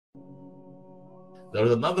There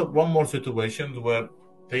is one more situation where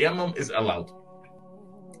tayammum is allowed.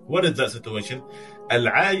 What is that situation?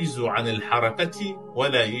 العاجز عن الحركة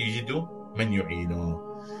ولا يجد من يعينه.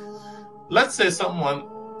 Let's say someone,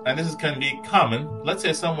 and this can be common, let's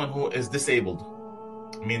say someone who is disabled,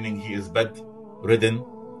 meaning he is bedridden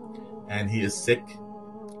and he is sick,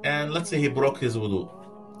 and let's say he broke his wudu,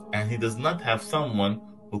 and he does not have someone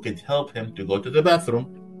who could help him to go to the bathroom,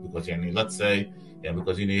 because let's say,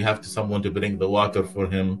 because you have someone to bring the water for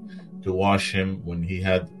him to wash him when he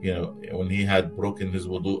had broken his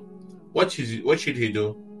wudu. What should he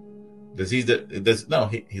do?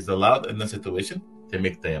 He's allowed in the situation to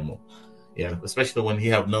make tayammum. Especially when he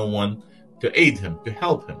have no one to aid him, to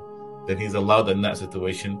help him, then he's allowed in that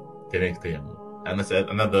situation to make tayammum. And that's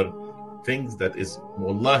another thing that is,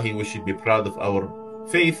 wallahi, we should be proud of our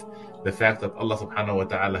faith, the fact that Allah subhanahu wa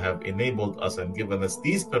ta'ala have enabled us and given us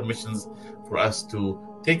these permissions for us to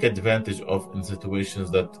take advantage of in situations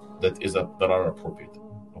that are appropriate.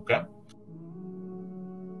 Okay?